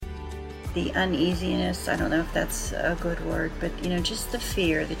the uneasiness, I don't know if that's a good word, but just the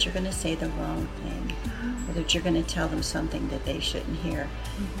fear that you're going to say the wrong thing, or that you're going to tell them something that they shouldn't hear.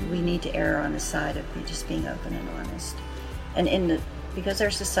 We need to err on the side of just being open and honest. And because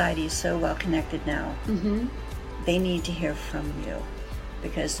our society is so well connected now, they need to hear from you,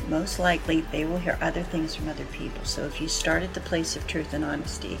 because most likely they will hear other things from other people. So if you start at the place of truth and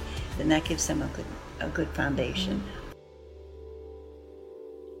honesty, then that gives them a good foundation.